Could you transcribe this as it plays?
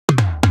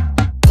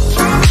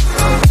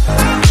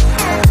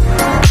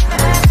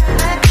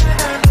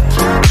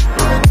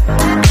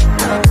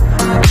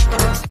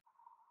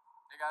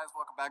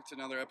back to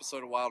another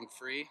episode of Wild and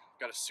Free.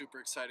 Got a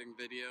super exciting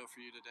video for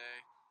you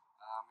today.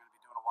 I'm going to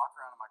be doing a walk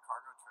around in my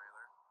cargo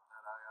trailer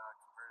that I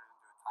converted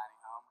into a tiny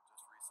home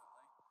just recently.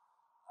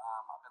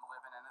 I've been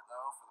living in it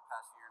though for the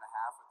past year and a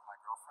half with my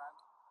girlfriend.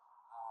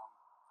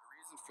 The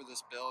reason for this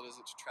build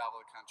isn't to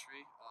travel the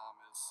country,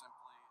 is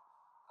simply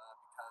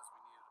because we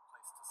needed a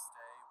place to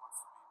stay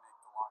once we make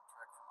the long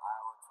trek from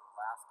Iowa to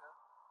Alaska,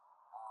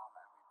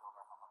 and we build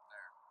our home up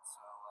there.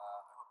 So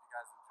I hope you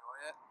guys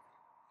enjoy it.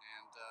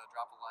 And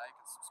drop a like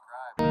and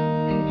subscribe.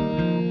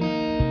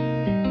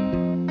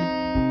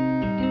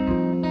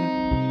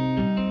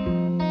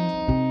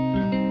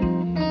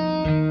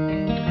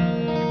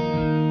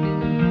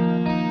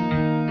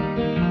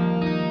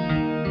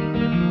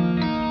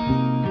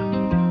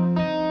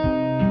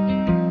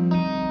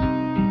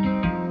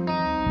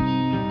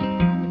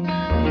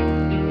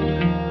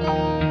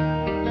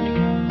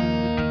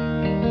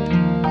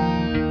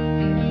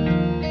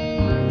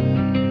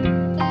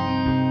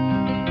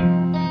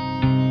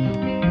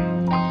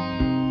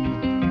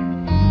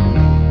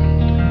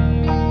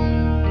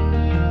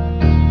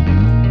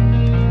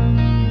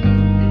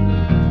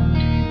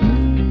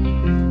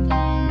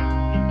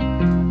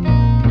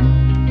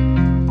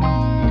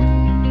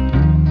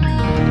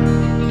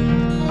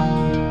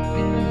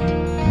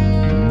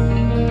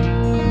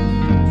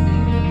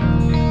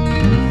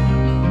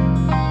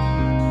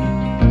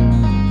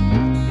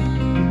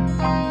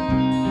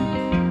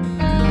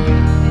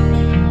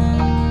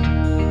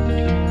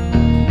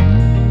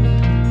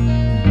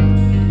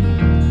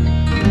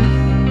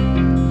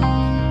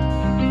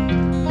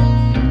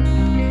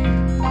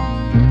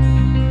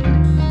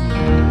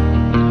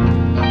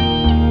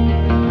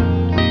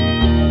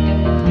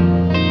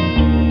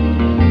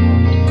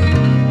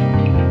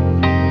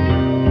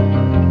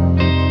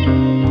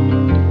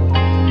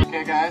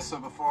 So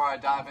before I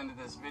dive into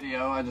this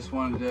video, I just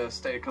wanted to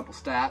state a couple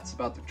stats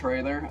about the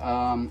trailer.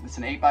 It's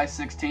an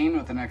 8x16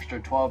 with an extra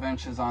 12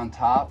 inches on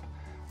top.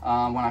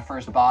 When I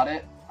first bought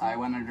it, I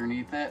went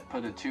underneath it,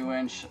 put a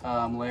 2-inch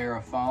layer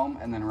of foam,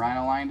 and then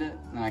rhino lined it.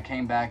 Then I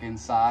came back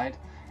inside,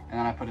 and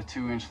then I put a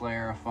 2-inch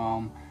layer of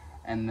foam,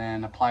 and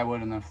then a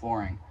plywood, and then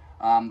flooring.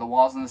 The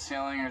walls and the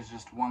ceiling is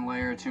just one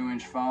layer of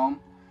 2-inch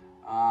foam.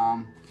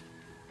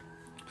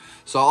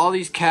 So all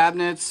these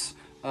cabinets,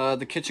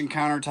 the kitchen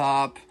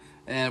countertop,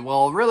 and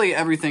well, really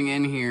everything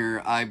in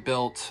here I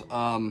built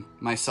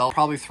myself.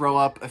 Probably throw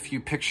up a few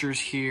pictures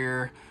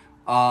here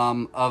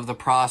of the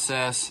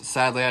process.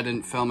 Sadly, I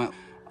didn't film it,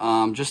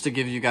 just to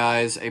give you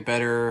guys a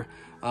better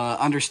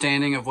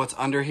understanding of what's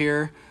under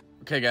here.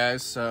 Okay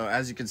guys, so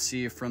as you can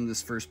see from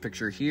this first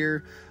picture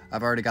here,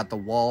 I've already got the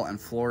wall and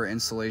floor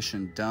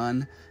insulation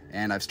done,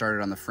 and I've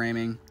started on the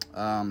framing.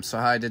 So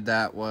how I did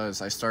that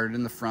was I started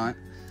in the front.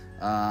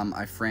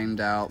 I framed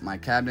out my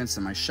cabinets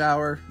and my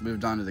shower,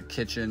 moved on to the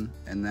kitchen,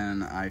 and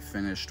then I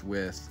finished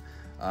with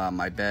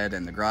my bed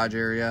and the garage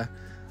area.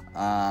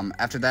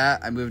 After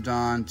that, I moved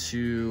on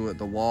to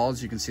the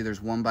walls. You can see there's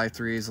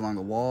 1x3s along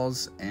the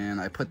walls,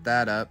 and I put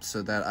that up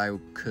so that I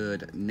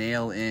could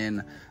nail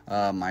in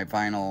my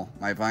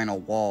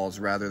vinyl walls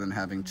rather than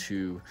having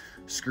to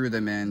screw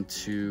them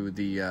into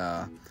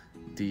the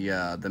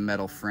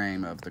metal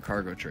frame of the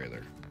cargo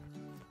trailer.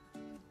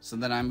 So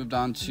then I moved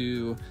on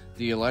to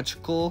the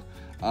electrical,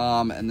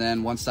 and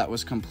then once that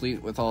was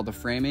complete with all the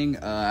framing,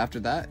 after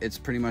that, it's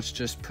pretty much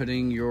just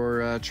putting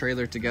your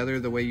trailer together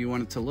the way you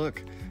want it to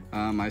look.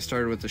 I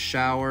started with the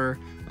shower,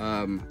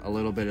 a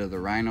little bit of the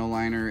rhino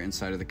liner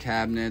inside of the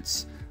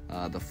cabinets,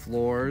 the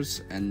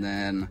floors, and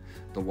then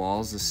the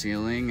walls, the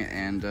ceiling,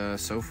 and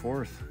so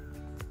forth.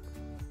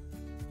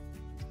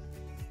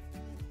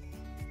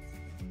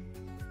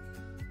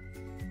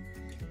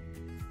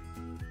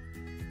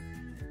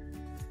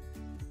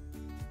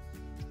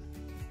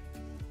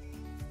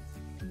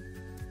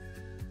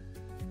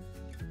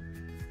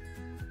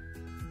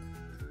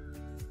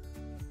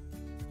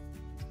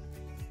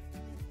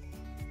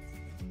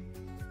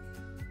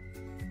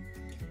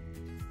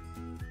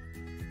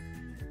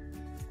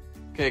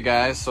 Okay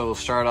guys, so we'll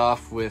start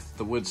off with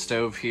the wood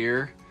stove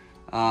here.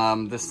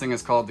 This thing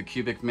is called the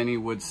Cubic Mini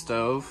Wood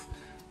Stove.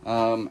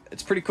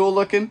 It's pretty cool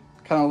looking,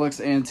 kind of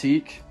looks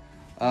antique.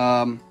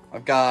 I've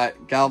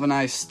got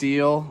galvanized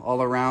steel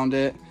all around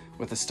it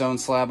with a stone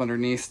slab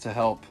underneath to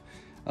help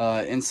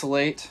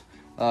insulate,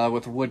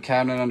 with a wood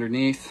cabinet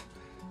underneath.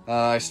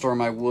 I store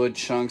my wood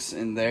chunks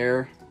in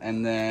there,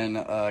 and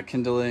then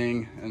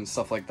kindling and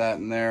stuff like that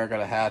in there. I got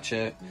a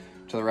hatchet.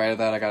 To the right of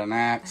that, I got an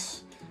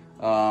axe.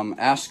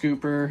 Ash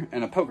scooper,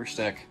 and a poker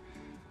stick.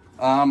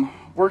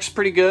 Works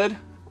pretty good,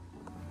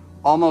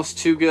 almost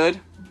too good.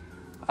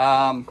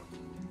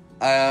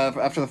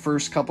 After the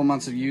first couple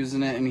months of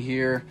using it in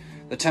here,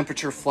 the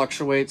temperature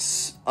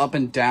fluctuates up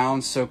and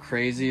down so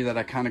crazy that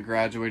I kind of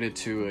graduated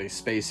to a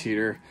space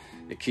heater.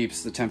 It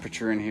keeps the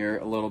temperature in here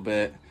a little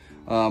bit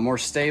more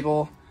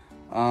stable.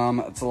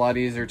 It's a lot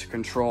easier to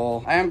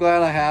control. I am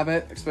glad I have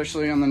it,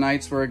 especially on the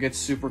nights where it gets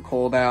super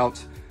cold out.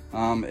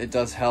 It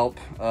does help.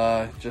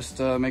 Just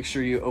make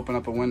sure you open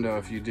up a window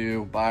if you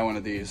do buy one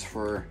of these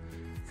for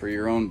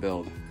your own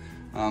build.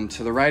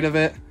 To the right of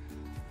it,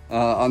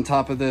 On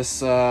top of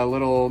this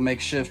little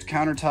makeshift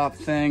countertop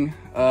thing,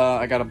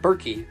 I got a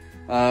Berkey.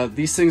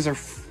 These things are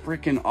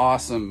freaking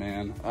awesome,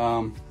 man.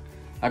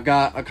 I've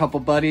got a couple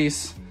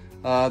buddies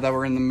that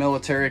were in the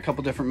military, a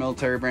couple different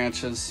military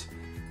branches.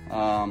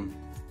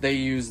 They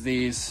use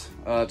these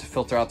to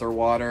filter out their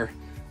water.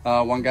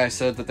 One guy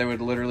said that they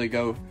would literally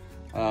go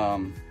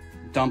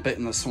dump it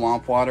in the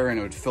swamp water and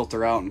it would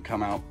filter out and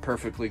come out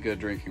perfectly good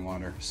drinking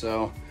water.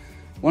 So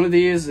one of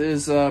these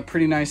is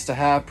pretty nice to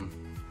have.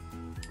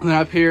 And then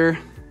up here,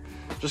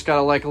 just got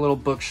like a little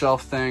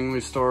bookshelf thing. We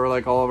store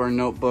like all of our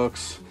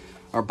notebooks,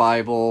 our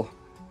Bible,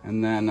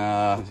 and then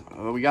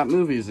we got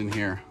movies in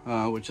here,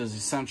 which is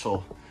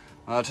essential.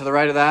 To the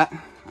right of that,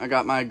 I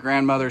got my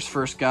grandmother's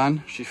first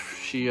gun. She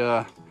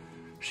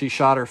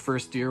shot her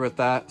first deer with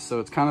that, so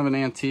it's kind of an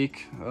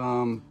antique.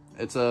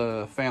 It's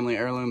a family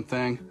heirloom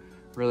thing,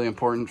 really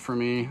important for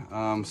me.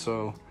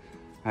 So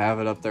I have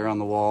it up there on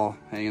the wall,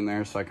 hanging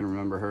there so I can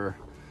remember her.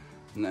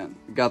 And then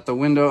got the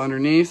window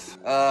underneath.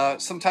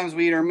 Sometimes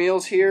we eat our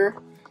meals here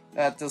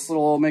at this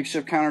little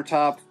makeshift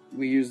countertop.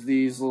 We use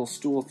these little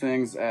stool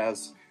things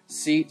as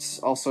seats,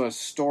 also as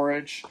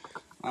storage.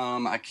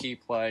 I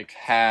keep like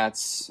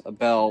hats, a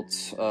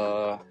belt,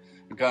 a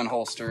gun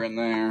holster in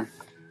there,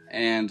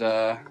 and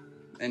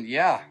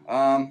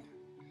yeah.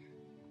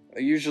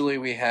 Usually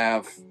we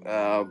have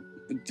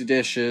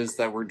dishes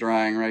that we're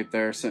drying right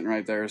there, sitting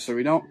right there. So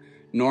we don't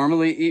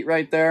normally eat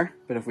right there,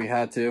 but if we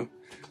had to,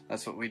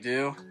 that's what we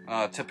do.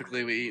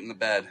 Typically we eat in the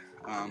bed.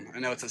 I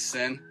know it's a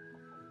sin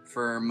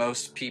for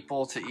most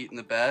people to eat in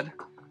the bed,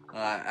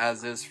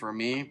 as is for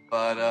me,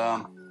 but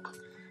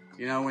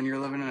you know, when you're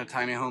living in a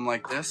tiny home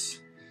like this,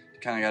 you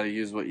kind of got to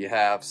use what you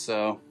have.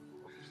 So,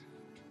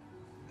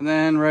 and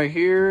then right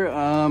here,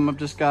 I've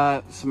just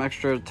got some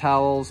extra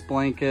towels,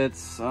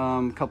 blankets,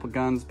 a couple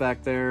guns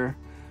back there,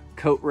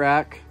 coat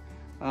rack,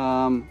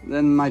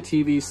 then my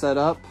TV set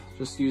up,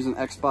 just using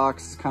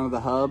Xbox as kind of the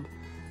hub.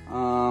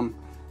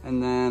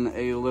 And then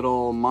a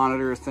little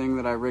monitor thing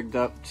that I rigged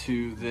up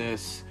to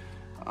this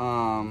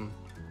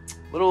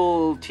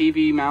little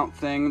TV mount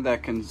thing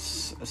that can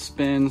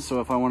spin,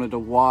 so if I wanted to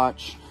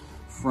watch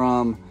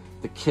from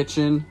the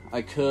kitchen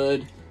I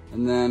could,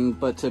 and then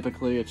but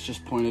typically it's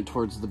just pointed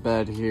towards the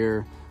bed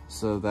here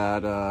so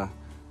that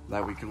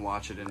that we can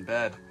watch it in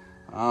bed.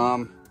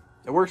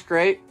 It works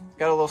great.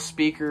 Got a little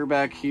speaker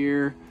back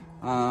here,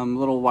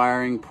 little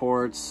wiring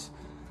ports,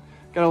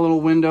 got a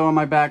little window on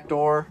my back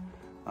door.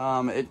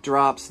 It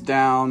drops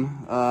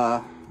down.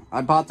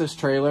 I bought this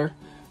trailer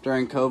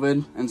during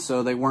COVID, and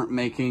so they weren't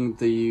making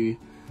the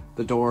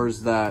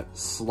doors that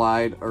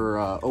slide or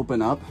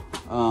open up.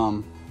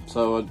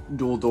 So a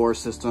dual door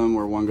system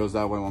where one goes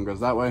that way, one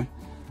goes that way.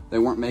 They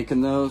weren't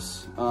making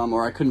those,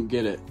 or I couldn't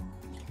get it,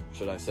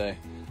 should I say.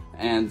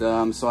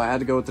 And so I had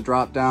to go with the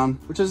drop down,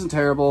 which isn't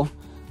terrible.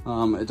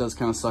 It does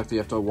kind of suck that you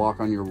have to walk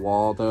on your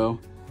wall though,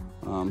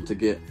 to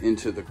get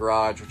into the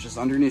garage, which is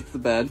underneath the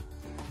bed.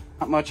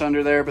 Not much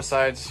under there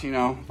besides, you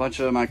know, a bunch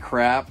of my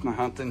crap, my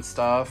hunting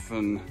stuff,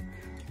 and,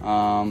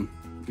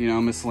 you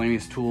know,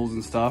 miscellaneous tools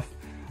and stuff.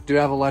 Do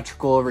have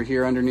electrical over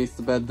here underneath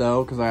the bed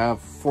though, because I have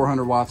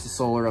 400 watts of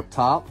solar up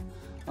top.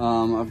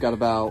 I've got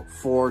about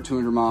 4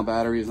 200-mile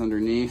batteries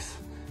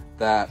underneath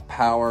that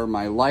power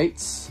my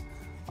lights,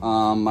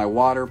 my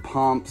water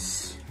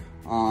pumps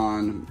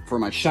for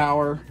my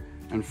shower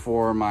and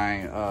for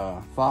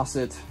my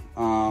faucet.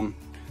 And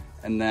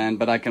then,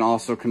 but I can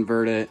also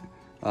convert it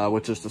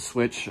with just a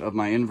switch of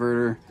my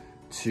inverter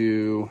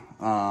to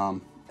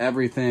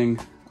everything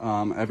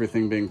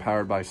being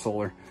powered by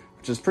solar,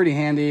 which is pretty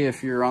handy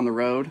if you're on the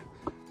road.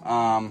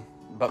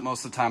 But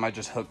most of the time I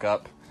just hook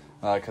up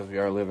because we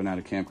are living at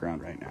a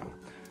campground right now.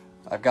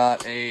 I've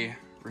got a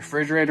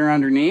refrigerator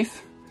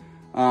underneath,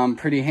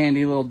 pretty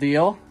handy little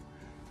deal.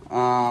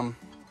 A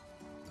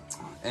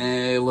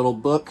little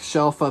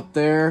bookshelf up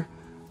there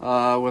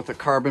with a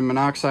carbon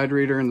monoxide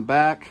reader in the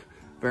back,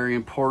 very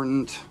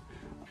important.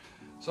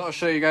 So I'll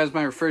show you guys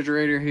my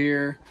refrigerator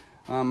here.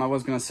 I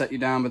was gonna set you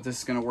down, but this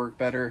is gonna work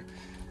better.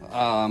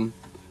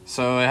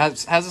 So it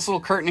has this little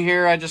curtain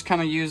here. I just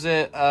kind of use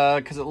it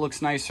because it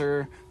looks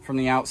nicer from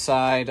the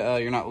outside.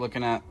 You're not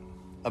looking at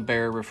a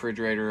bare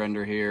refrigerator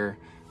under here.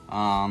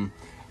 And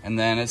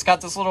then it's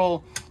got this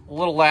little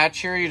latch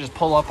here. You just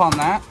pull up on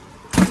that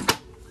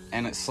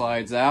and it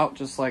slides out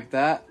just like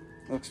that.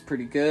 Looks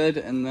pretty good.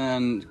 And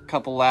then a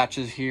couple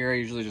latches here. I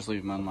usually just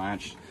leave them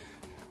unlatched.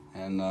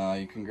 And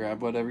you can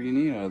grab whatever you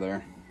need out of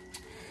there.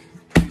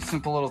 Pretty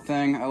simple little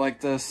thing. I like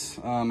this.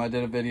 I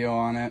did a video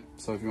on it,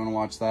 so if you want to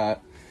watch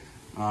that,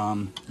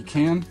 you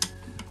can.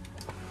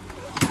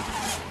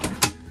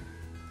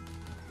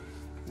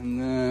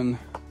 And then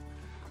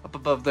up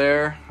above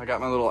there, I got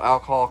my little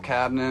alcohol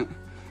cabinet.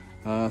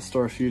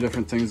 Store a few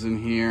different things in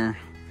here.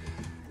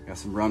 Got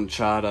some rum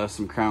chata,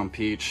 some Crown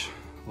Peach,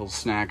 little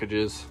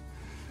snackages,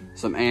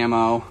 some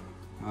ammo,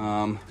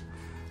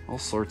 all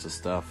sorts of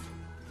stuff.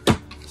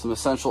 Some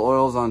essential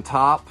oils on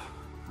top,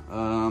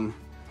 some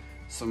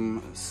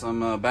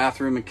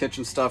bathroom and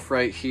kitchen stuff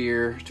right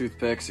here,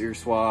 toothpicks, ear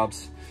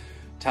swabs,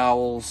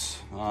 towels,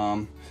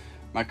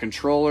 my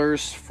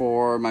controllers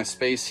for my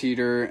space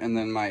heater and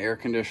then my air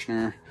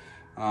conditioner.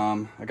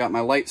 I got my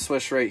light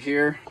switch right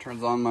here,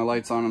 turns on my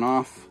lights on and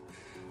off.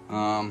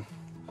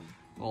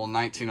 Little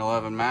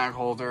 1911 mag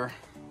holder,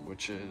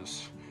 which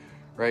is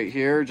right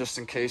here, just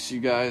in case you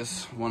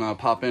guys want to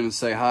pop in and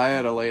say hi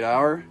at a late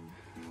hour.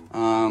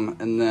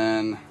 And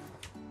then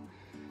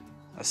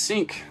a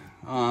sink.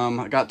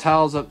 I got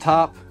towels up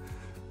top.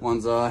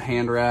 One's a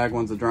hand rag,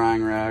 one's a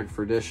drying rag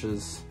for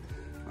dishes.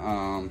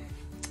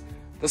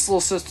 This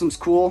little system's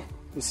cool.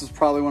 This is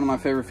probably one of my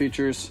favorite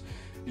features.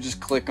 You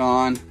just click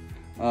on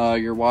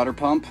your water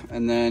pump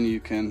and then you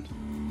can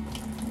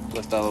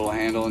lift that little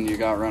handle and you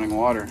got running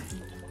water.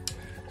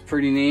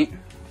 Pretty neat.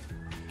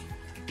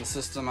 The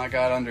system I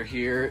got under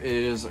here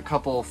is a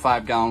couple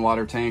 5-gallon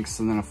water tanks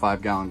and then a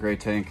 5-gallon gray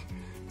tank.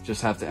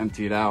 Just have to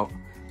empty it out.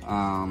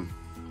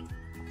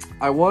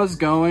 I was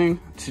going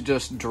to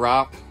just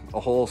drop a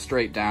hole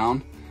straight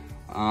down,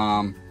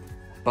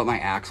 but my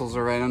axles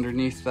are right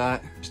underneath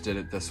that. Just did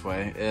it this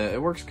way.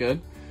 It works good,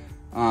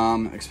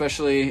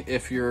 especially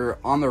if you're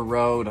on the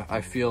road.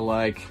 I feel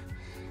like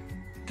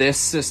this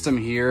system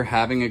here,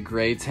 having a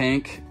gray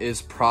tank,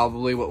 is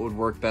probably what would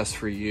work best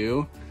for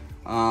you.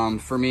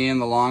 For me, in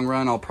the long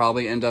run, I'll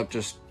probably end up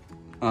just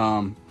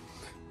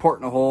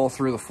porting a hole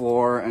through the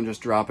floor and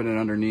just dropping it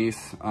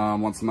underneath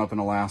once I'm up in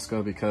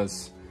Alaska,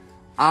 because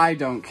I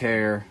don't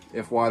care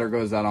if water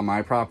goes out on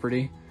my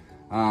property.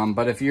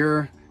 But if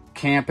you're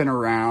camping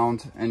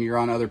around and you're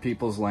on other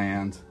people's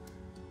land,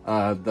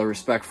 the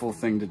respectful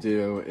thing to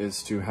do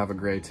is to have a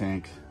gray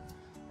tank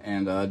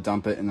and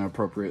dump it in the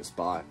appropriate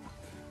spot.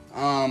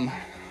 After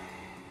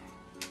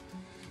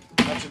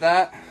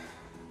that,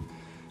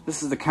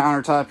 this is the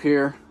countertop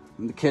here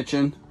in the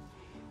kitchen.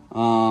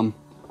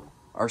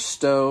 Our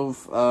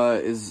stove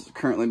is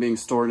currently being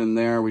stored in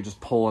there. We just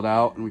pull it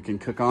out and we can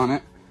cook on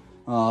it.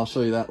 I'll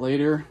show you that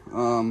later.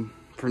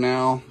 For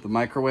now, the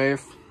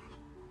microwave,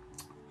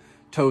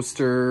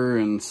 toaster,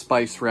 and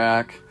spice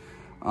rack.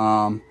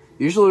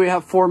 Usually we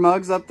have 4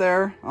 mugs up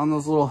there on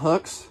those little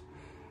hooks.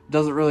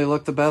 Doesn't really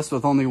look the best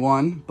with only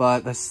one,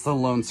 but that's the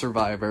lone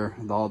survivor.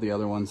 All the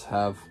other ones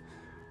have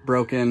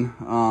broken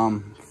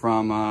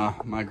from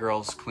my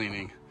girl's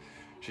cleaning.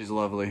 She's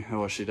lovely at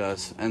what she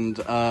does. And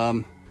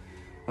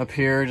up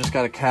here, just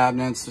got a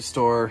cabinet to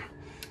store,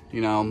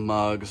 you know,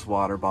 mugs,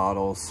 water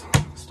bottles,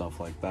 stuff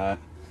like that.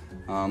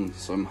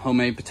 Some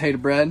homemade potato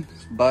bread,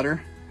 some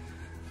butter.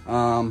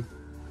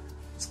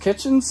 This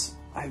kitchen's,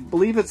 I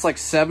believe it's like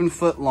 7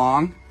 foot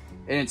long,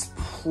 and it's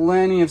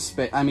plenty of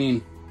space. I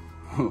mean,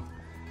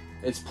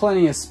 it's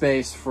plenty of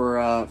space for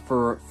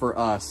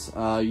us.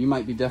 You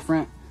might be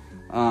different,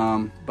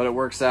 but it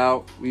works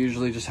out. We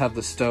usually just have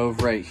the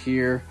stove right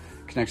here,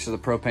 connects to the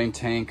propane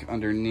tank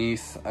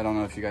underneath. I don't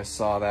know if you guys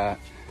saw that.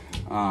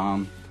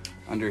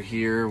 Under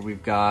here,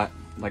 we've got,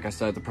 like I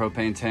said, the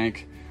propane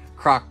tank,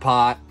 crock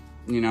pot,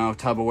 you know,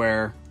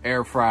 Tupperware,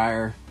 air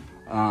fryer,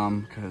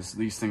 because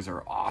these things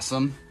are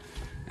awesome.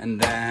 And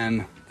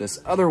then this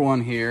other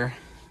one here,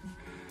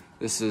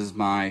 this is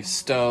my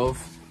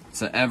stove.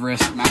 It's an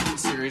Everest Mountain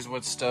Series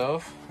wood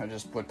stove. I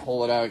just would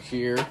pull it out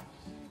here.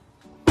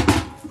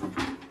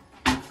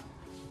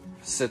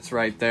 Sits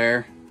right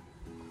there.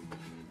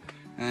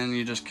 And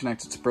you just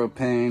connect it to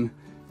propane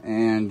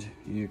and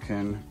you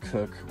can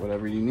cook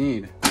whatever you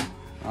need.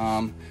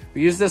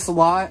 We use this a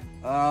lot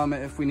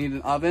if we need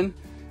an oven.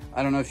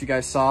 I don't know if you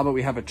guys saw, but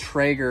we have a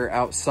Traeger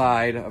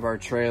outside of our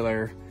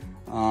trailer,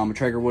 a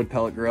Traeger wood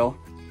pellet grill.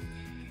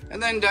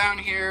 And then down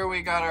here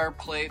we got our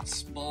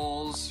plates,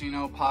 bowls, you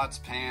know, pots,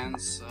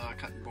 pans,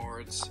 cutting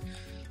boards,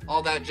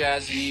 all that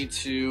jazz you need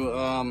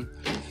to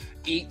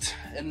eat.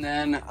 And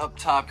then up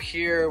top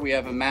here we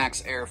have a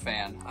Max air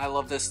fan. I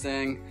love this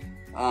thing.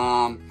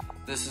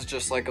 This is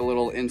just like a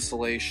little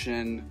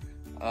insulation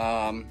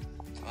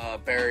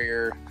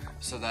barrier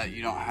so that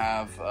you don't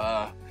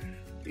have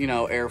you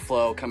know,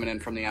 airflow coming in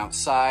from the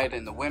outside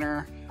in the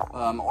winter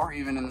or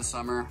even in the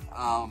summer.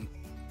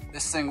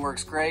 This thing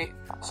works great,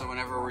 so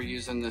whenever we're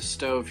using this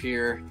stove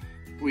here,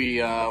 we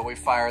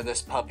fire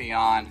this puppy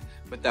on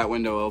with that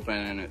window open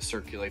and it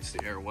circulates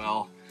the air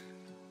well.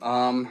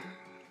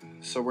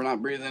 So we're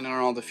not breathing in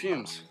all the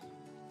fumes.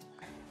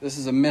 This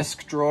is a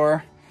misc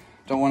drawer.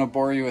 Don't want to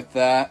bore you with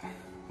that.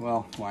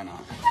 Well, why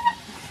not?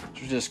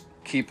 So just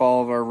keep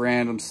all of our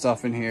random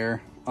stuff in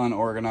here,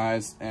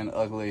 unorganized and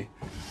ugly.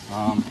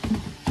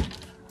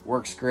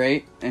 Works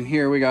great. And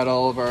here we got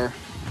all of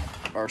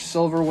our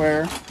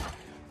silverware.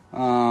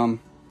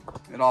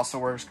 It also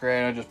works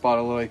great. I just bought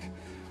a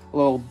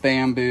little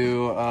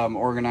bamboo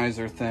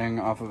organizer thing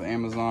off of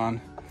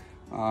Amazon.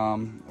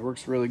 It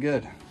works really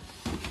good.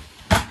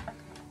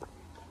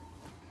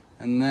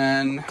 And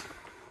then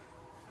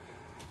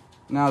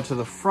now to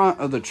the front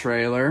of the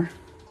trailer,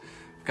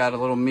 got a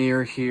little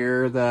mirror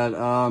here that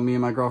me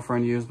and my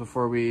girlfriend use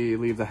before we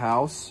leave the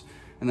house.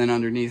 And then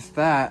underneath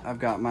that, I've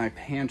got my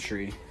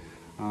pantry.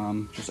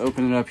 Just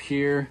open it up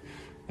here.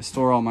 I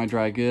store all my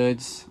dry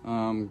goods.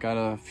 Got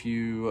a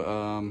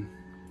few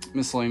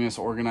miscellaneous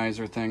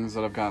organizer things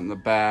that I've got in the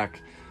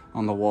back,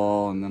 on the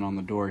wall, and then on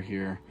the door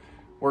here.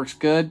 Works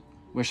good.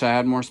 Wish I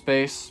had more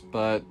space,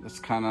 but it's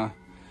kind of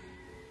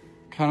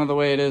the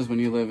way it is when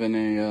you live in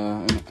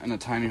a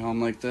tiny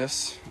home like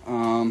this.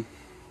 And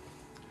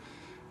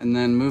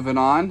then moving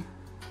on,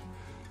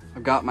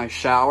 I've got my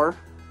shower.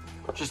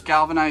 Just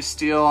galvanized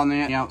steel on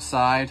the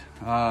outside.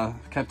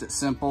 Kept it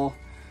simple.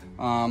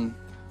 The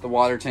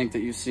water tank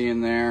that you see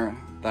in there,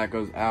 that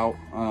goes out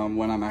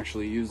when I'm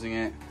actually using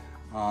it.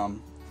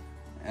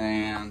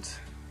 And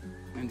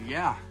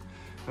yeah,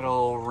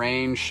 little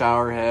rain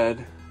shower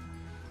head.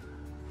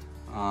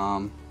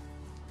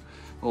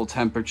 Little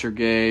temperature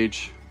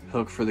gauge,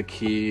 hook for the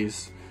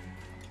keys,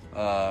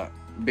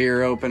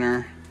 beer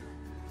opener,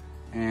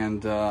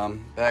 and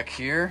back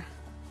here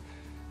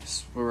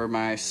is where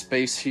my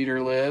space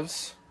heater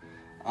lives.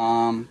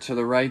 To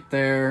the right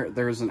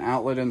there's an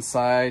outlet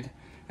inside,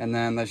 and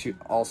then that's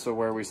also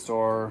where we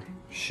store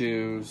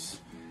shoes,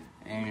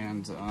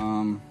 and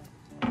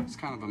it's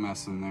kind of a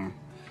mess in there.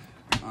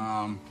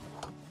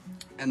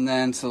 And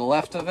then to the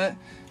left of it,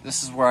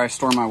 this is where I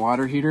store my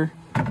water heater.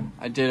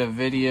 I did a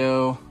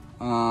video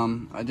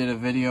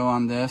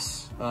on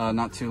this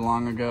not too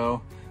long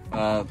ago.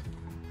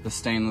 The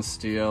stainless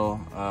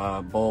steel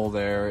bowl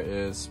there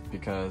is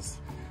because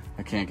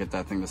I can't get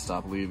that thing to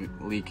stop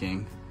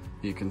leaking.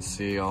 You can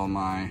see all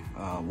my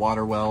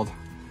water weld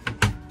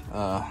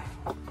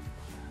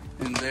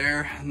in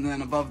there, and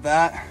then above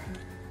that,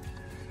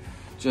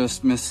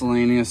 just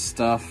miscellaneous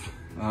stuff.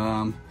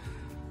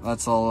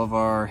 That's all of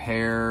our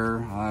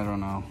hair. I don't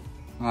know.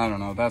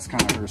 That's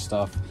kind of her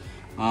stuff.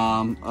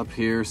 Up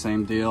here,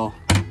 same deal.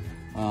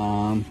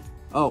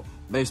 Oh,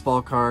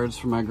 baseball cards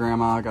for my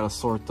grandma. I gotta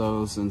sort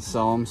those and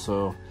sell them.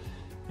 So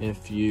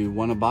if you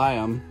want to buy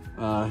them,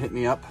 hit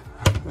me up.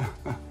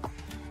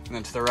 And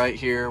then to the right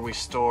here, we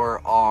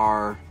store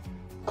our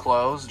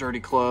clothes, dirty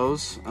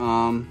clothes.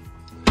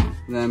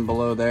 Then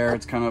below there,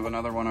 it's kind of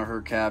another one of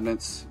her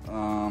cabinets.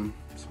 Some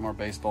more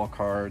baseball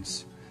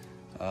cards,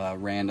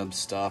 random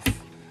stuff.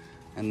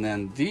 And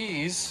then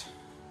these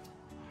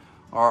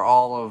are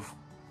all of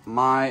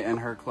my and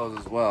her clothes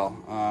as well.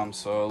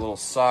 So a little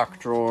sock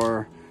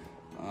drawer,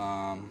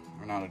 or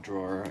not a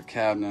drawer, a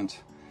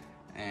cabinet,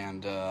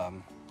 and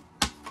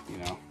you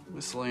know,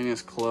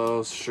 miscellaneous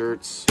clothes,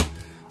 shirts,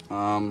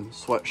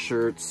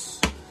 sweatshirts,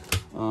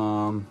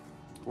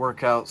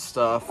 workout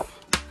stuff.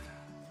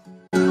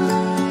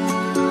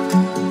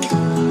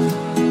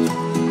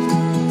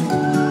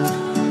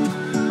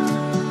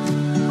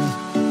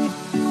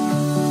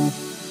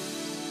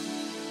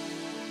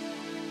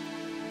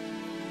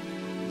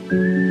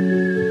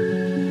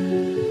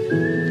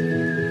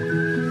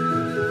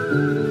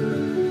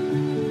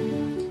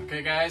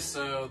 Okay guys,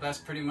 so that's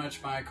pretty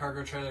much my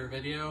cargo trailer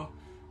video.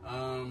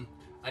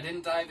 I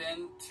didn't dive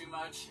in too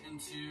much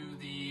into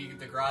the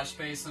garage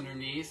space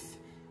underneath.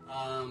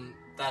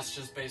 That's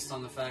just based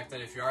on the fact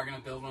that if you are going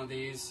to build one of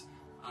these,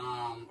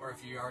 or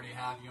if you already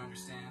have, you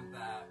understand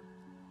that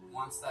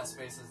once that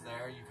space is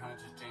there, you kind of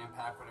just jam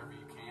pack whatever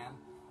you can,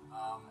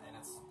 and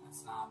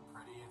it's not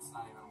pretty. It's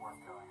not even worth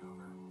going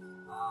over.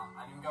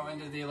 I didn't go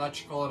into the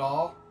electrical at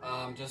all,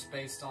 just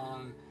based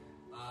on,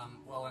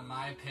 well, in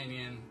my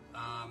opinion,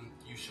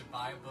 you should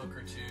buy a book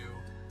or two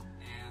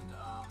and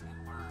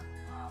learn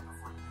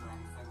before you do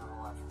anything with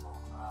electrical.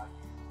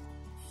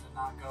 You should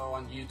not go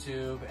on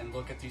YouTube and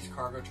look at these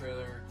cargo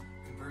trailer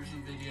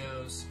conversion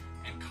videos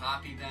and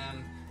copy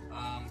them.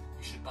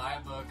 You should buy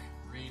a book,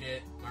 read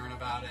it, learn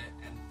about it,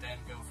 and then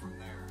go from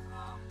there.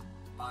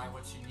 Buy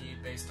what you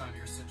need based on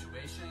your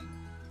situation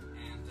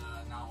and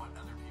not what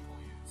other people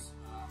use.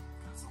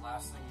 Because the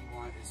last thing you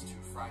want is to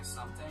fry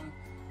something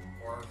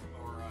or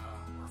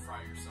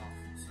fry yourself.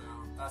 So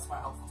that's my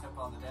helpful tip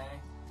on the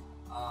day.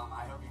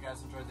 I hope you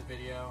guys enjoyed the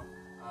video.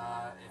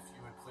 If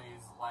you would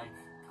please like,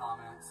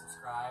 comment,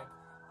 subscribe,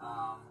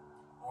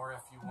 or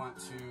if you want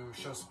to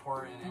show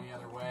support in any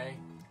other way,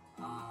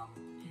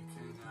 you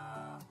can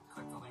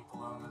click the link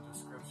below in the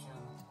description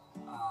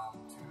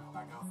to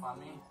my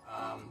GoFundMe.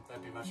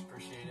 That'd be much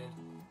appreciated.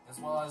 As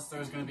well as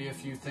there's going to be a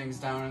few things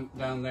down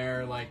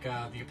there, like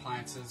the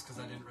appliances, because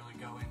I didn't really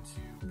go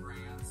into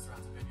brands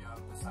throughout the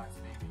video besides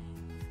maybe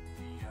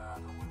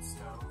the wood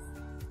stove.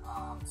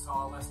 So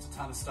I'll list a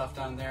ton of stuff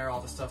down there, all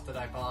the stuff that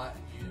I bought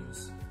and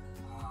use.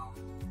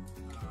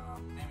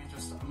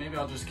 Maybe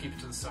I'll just keep it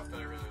to the stuff that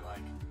I really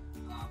like.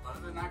 But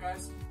other than that,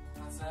 guys,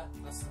 that's it.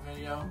 That's the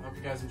video. Hope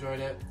you guys enjoyed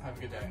it. Have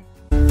a good day.